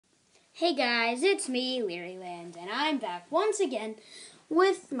Hey guys, it's me, Learyland, and I'm back once again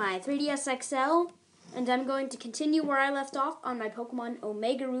with my 3DS XL, and I'm going to continue where I left off on my Pokemon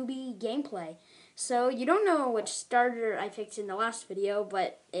Omega Ruby gameplay. So, you don't know which starter I picked in the last video,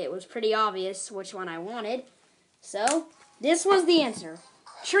 but it was pretty obvious which one I wanted. So, this was the answer.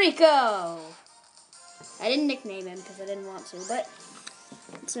 Treecko! I didn't nickname him because I didn't want to, but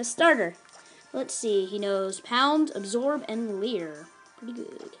it's my starter. Let's see, he knows Pound, Absorb, and Leer. Pretty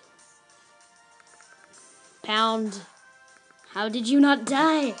good. Pound, how did you not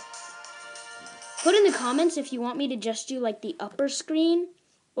die? Put in the comments if you want me to just do like the upper screen,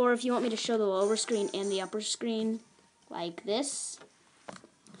 or if you want me to show the lower screen and the upper screen like this.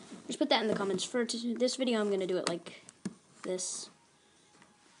 Just put that in the comments. For this video, I'm going to do it like this.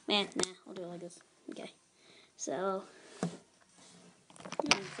 Nah, I'll do it like this. Okay. So,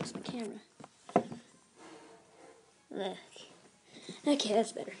 fix my camera. Okay,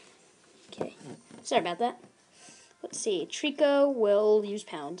 that's better. Okay, sorry about that. Let's see. Treecko will use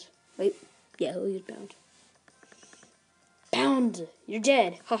Pound. Wait, yeah, he'll use Pound. Pound, you're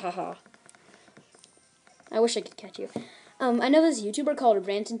dead. Ha ha ha. I wish I could catch you. I know this YouTuber called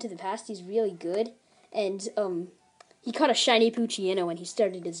Rant Into the Past. He's really good, and he caught a shiny Poochyena when he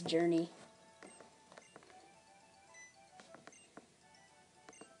started his journey.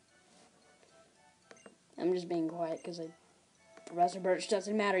 I'm just being quiet because Professor Birch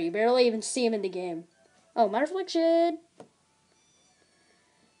doesn't matter. You barely even see him in the game. Oh, my reflection!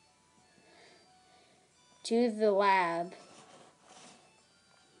 To the lab.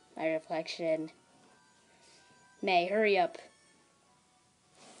 My reflection. May, hurry up.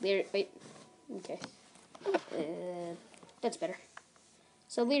 Wait. Okay. That's better.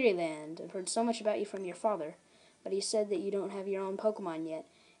 So, Learyland, I've heard so much about you from your father, but he said that you don't have your own Pokemon yet.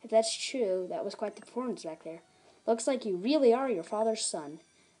 If that's true, that was quite the performance back there. Looks like you really are your father's son.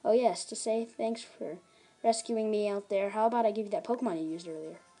 Oh yes, to say thanks for rescuing me out there, how about I give you that Pokemon you used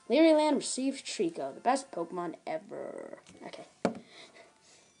earlier? Learyland receives Treecko, the best Pokemon ever. Okay.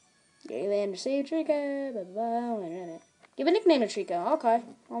 Learyland received Treecko, blah, blah, blah, blah. Give a nickname to Treecko. Okay,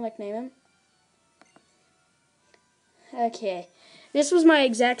 I'll nickname him. Okay. This was my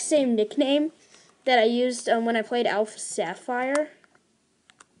exact same nickname that I used when I played Alpha Sapphire.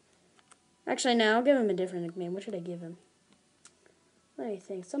 Actually, no, I'll give him a different nickname. What should I give him? What do you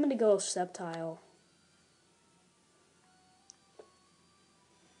think? So I'm going to go with Sceptile.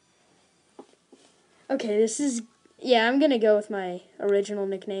 Okay, this is... Yeah, I'm going to go with my original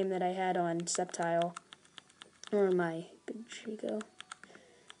nickname that I had on Sceptile. Or my good Treecko.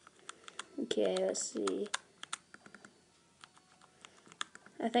 Okay, let's see.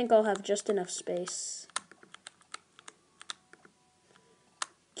 I think I'll have just enough space.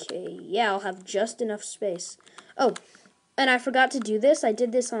 Okay, yeah, I'll have just enough space. Oh, and I forgot to do this. I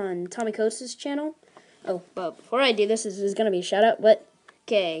did this on Tommy Coates' channel. Oh, but before I do this is going to be a shout out, but...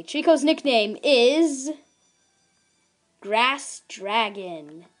 Okay, Treecko's nickname is... Grass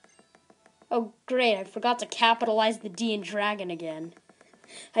Dragon. Oh, great, I forgot to capitalize the D in Dragon again.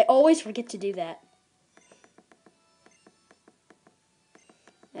 I always forget to do that.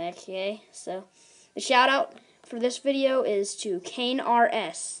 Okay, so the shout out for this video is to Kane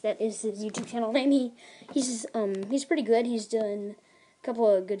RS. That is his YouTube channel name. He's pretty good. He's done a couple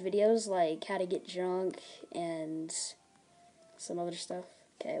of good videos like how to get drunk and some other stuff.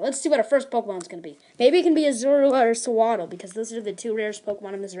 Okay, let's see what our first Pokemon's gonna be. Maybe it can be a Zorua or Sewaddle because those are the two rarest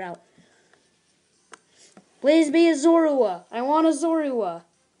Pokemon in this route. Please be a Zorua. I want a Zorua.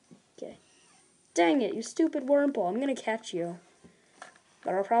 Okay. Dang it, you stupid Wurmple. I'm gonna catch you.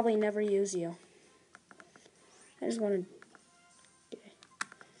 But I'll probably never use you. I just want to... Okay.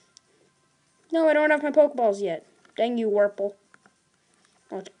 No, I don't have my Pokeballs yet. Dang you, Wurmple.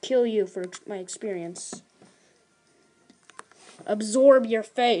 I'll kill you for my experience. Absorb your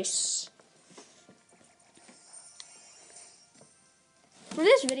face. For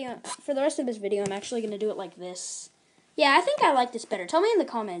this video, for the rest of this video, I'm actually going to do it like this. Yeah, I think I like this better. Tell me in the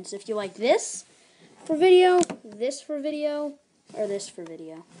comments if you like this for video, this for video, or this for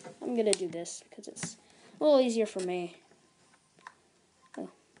video. I'm going to do this because it's a little easier for me. Oh.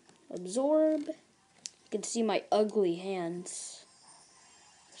 Absorb. You can see my ugly hands.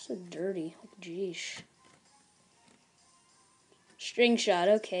 They're so dirty. Like, geesh. String Shot.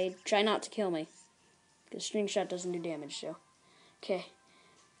 Okay, try not to kill me. Because String Shot doesn't do damage, so. Okay.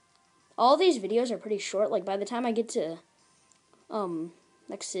 All these videos are pretty short. Like, by the time I get to,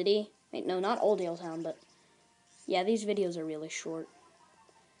 next city. Wait, no, not Old Dale Town, but... Yeah, these videos are really short.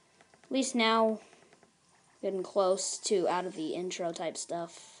 At least now, getting close to out of the intro type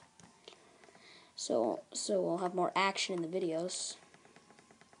stuff. So we'll have more action in the videos.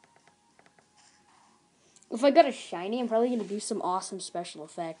 If I got a shiny, I'm probably going to do some awesome special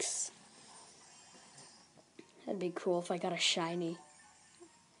effects. That'd be cool if I got a shiny.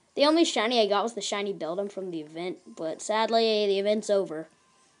 The only shiny I got was the shiny Beldum from the event, but sadly, the event's over.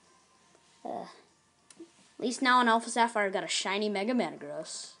 At least now in Alpha Sapphire, I got a shiny Mega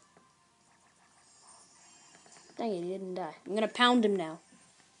Metagross. Dang it, he didn't die. I'm going to pound him now.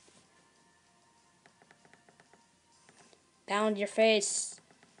 Pound your face.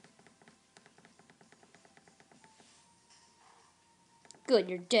 Good,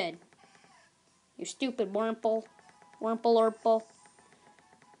 you're dead. You stupid Wurmple. Wurmple.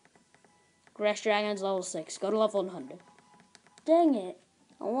 Grass Dragon's level 6. Go to level 100. Dang it.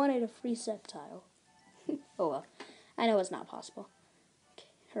 I wanted a free Sceptile. Oh well. I know it's not possible. Okay,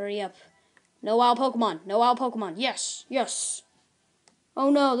 hurry up. No wild Pokemon. No wild Pokemon. Yes. Yes. Oh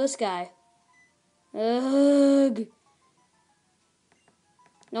no, this guy. Ugh.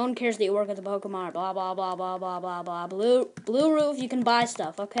 No one cares that you work at the Pokemon. Blah, blah, blah, blah, blah, blah, blah. Blue roof, you can buy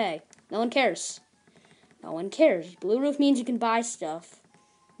stuff. Okay. No one cares. No one cares. Blue roof means you can buy stuff.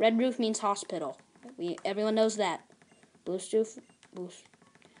 Red roof means hospital. Everyone knows that.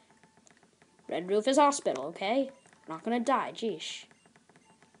 Red roof is hospital, okay? I'm not gonna die, jeesh.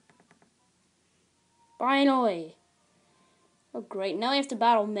 Finally. Oh, great. Now we have to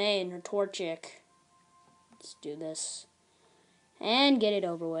battle May and her Torchic. Let's do this. And get it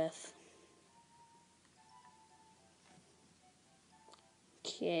over with.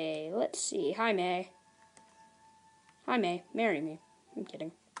 Okay, let's see. Hi, May. Hi, May. Marry me. I'm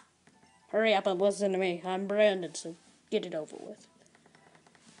kidding. Hurry up and listen to me. I'm Brandon, so get it over with.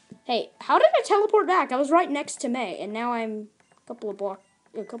 Hey, how did I teleport back? I was right next to May, and now I'm a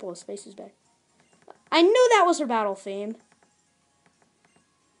couple of spaces back. I knew that was her battle theme.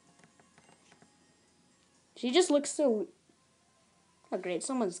 She just looks so... Oh, great.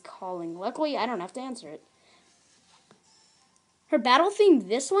 Someone's calling. Luckily, I don't have to answer it. Her battle theme,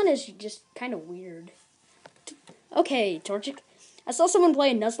 this one, is just kind of weird. Okay, Torchic. I saw someone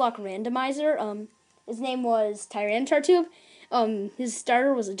play a Nuzlocke randomizer. His name was Tyranitar. His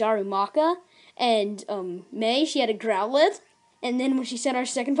starter was a Darumaka. And, May, she had a Growlithe. And then when she sent our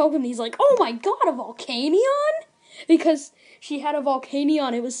second Pokemon, he's like, oh my god, a Volcanion? Because she had a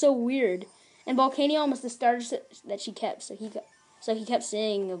Volcanion. It was so weird. And Volcanion was the starter that she kept, so he kept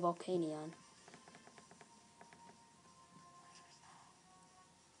saying a Volcanion.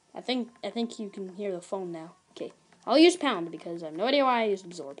 I think you can hear the phone now. Okay, I'll use Pound because I have no idea why I used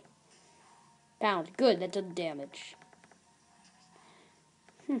Absorb. Pound, good, that did damage.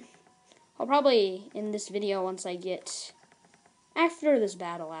 I'll probably end this video once I get after this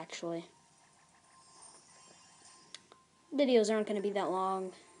battle. Actually, videos aren't going to be that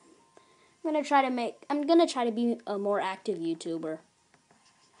long. I'm gonna try to be a more active YouTuber.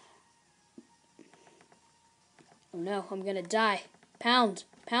 Oh no, I'm gonna die. Pound,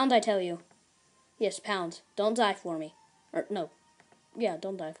 I tell you. Yes, Pound, don't die for me. Or no, yeah,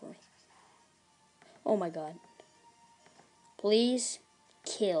 don't die for me. Oh my god. Please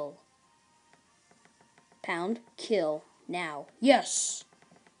kill. Pound, kill now. Yes.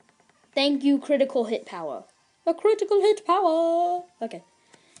 Thank you, critical hit power. A critical hit power. Okay.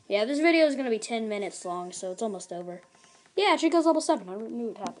 Yeah, this video is going to be 10 minutes long, so it's almost over. Yeah, Treecko's level 7. I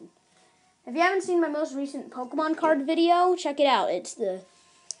knew it happened. If you haven't seen my most recent Pokemon card video, check it out. It's the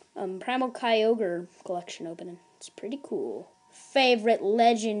Primal Kyogre collection opening. It's pretty cool. Favorite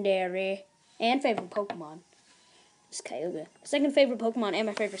legendary and favorite Pokemon is Kyogre. Second favorite Pokemon and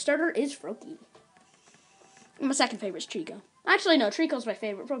my favorite starter is Froakie. My second favorite is Treecko. Actually, no, Treecko's my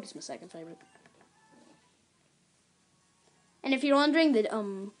favorite. Froakie's my second favorite. And if you're wondering that,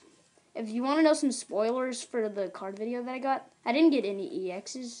 if you want to know some spoilers for the card video that I got, I didn't get any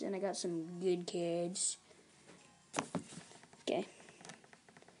EXs, and I got some good cards. Okay.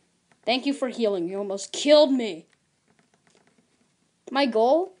 Thank you for healing. You almost killed me. My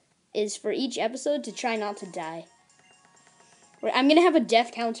goal is for each episode to try not to die. I'm gonna have a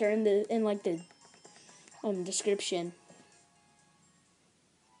death counter in the description.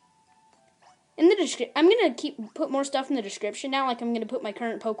 In the description, I'm gonna put more stuff in the description now. Like I'm gonna put my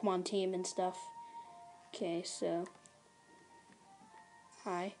current Pokemon team and stuff. Okay, so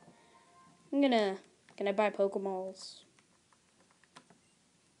hi. Can I buy Pokeballs?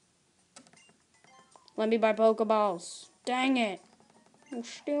 Let me buy Pokeballs. Dang it! I'm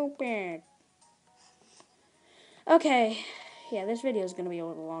stupid. Okay, yeah, this video is gonna be a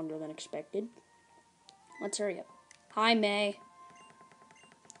little longer than expected. Let's hurry up. Hi, May.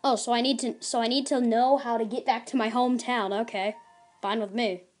 Oh, so I need to know how to get back to my hometown. Okay, fine with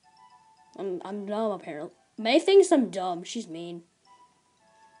me. I'm dumb apparently. May thinks I'm dumb. She's mean.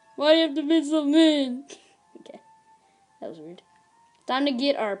 Why do you have to be so mean? That was weird. Time to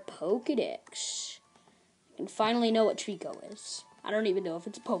get our Pokedex. I can finally know what Treecko is. I don't even know if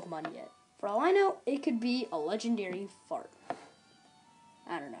it's a Pokemon yet. For all I know, it could be a legendary fart.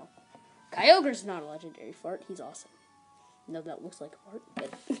 I don't know. Kyogre's not a legendary fart. He's awesome. No, that looks like a fart,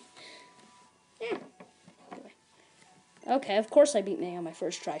 but... yeah. Okay, of course I beat May on my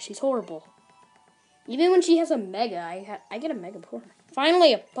first try. She's horrible. Even when she has a Mega, I get a Mega before her.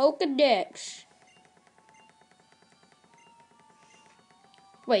 Finally, a Pokedex.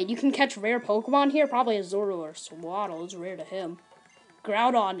 Wait, you can catch rare Pokemon here? Probably a Zoro or Swaddle is rare to him.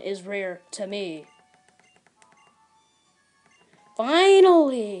 Groudon is rare to me.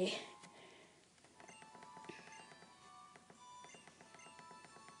 Finally!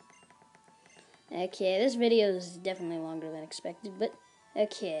 Okay, this video is definitely longer than expected, but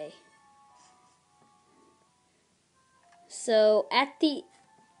okay. So,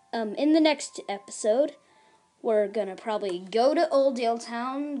 in the next episode, we're gonna probably go to Oldale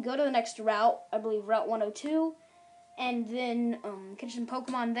Town, go to the next route, I believe Route 102, and then catch some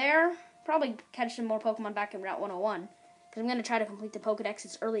Pokemon there. Probably catch some more Pokemon back in Route 101, because I'm gonna try to complete the Pokedex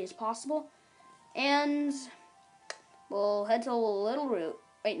as early as possible. And we'll head to Little Root.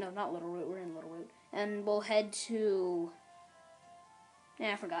 Wait, no, not Little Root. We're in Little Root, and we'll head to.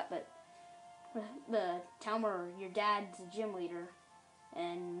 I forgot, but the town where your dad's a gym leader,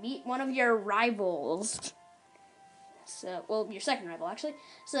 and meet one of your rivals. So, well, your second rival, actually.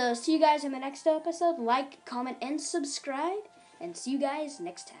 So, see you guys in the next episode. Like, comment, and subscribe. And see you guys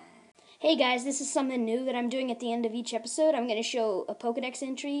next time. Hey, guys, this is something new that I'm doing at the end of each episode. I'm going to show a Pokedex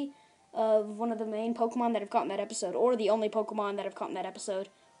entry of one of the main Pokemon that I've caught in that episode, or the only Pokemon that I've caught in that episode,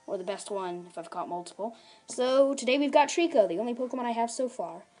 or the best one if I've caught multiple. So, today we've got Treecko, the only Pokemon I have so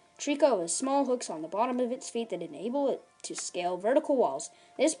far. Treecko has small hooks on the bottom of its feet that enable it to scale vertical walls.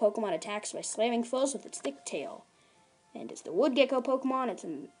 This Pokemon attacks by slamming foes with its thick tail. And it's the wood gecko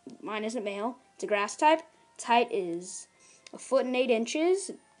Pokemon. Mine isn't male. It's a grass type. Its height is 1'8".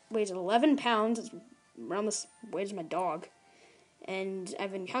 It weighs 11 pounds. It's around the weight as my dog. And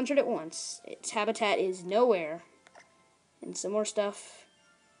I've encountered it once. Its habitat is nowhere. And some more stuff.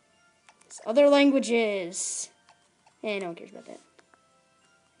 It's other languages. No one cares about that.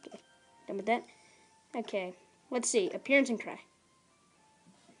 Okay. Done with that? Okay. Let's see. Appearance and cry.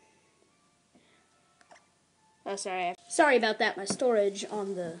 Oh, sorry about that. My storage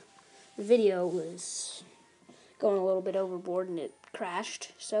on the video was going a little bit overboard and it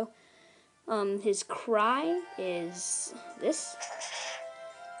crashed. So, his cry is this.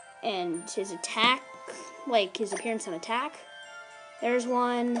 And his attack, like his appearance and attack. There's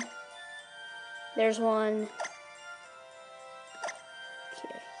one. There's one.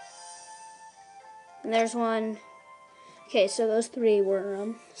 Okay. And there's one. Okay, so those three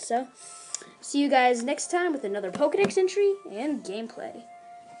were, see you guys next time with another Pokedex entry and gameplay.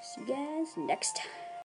 See you guys next time.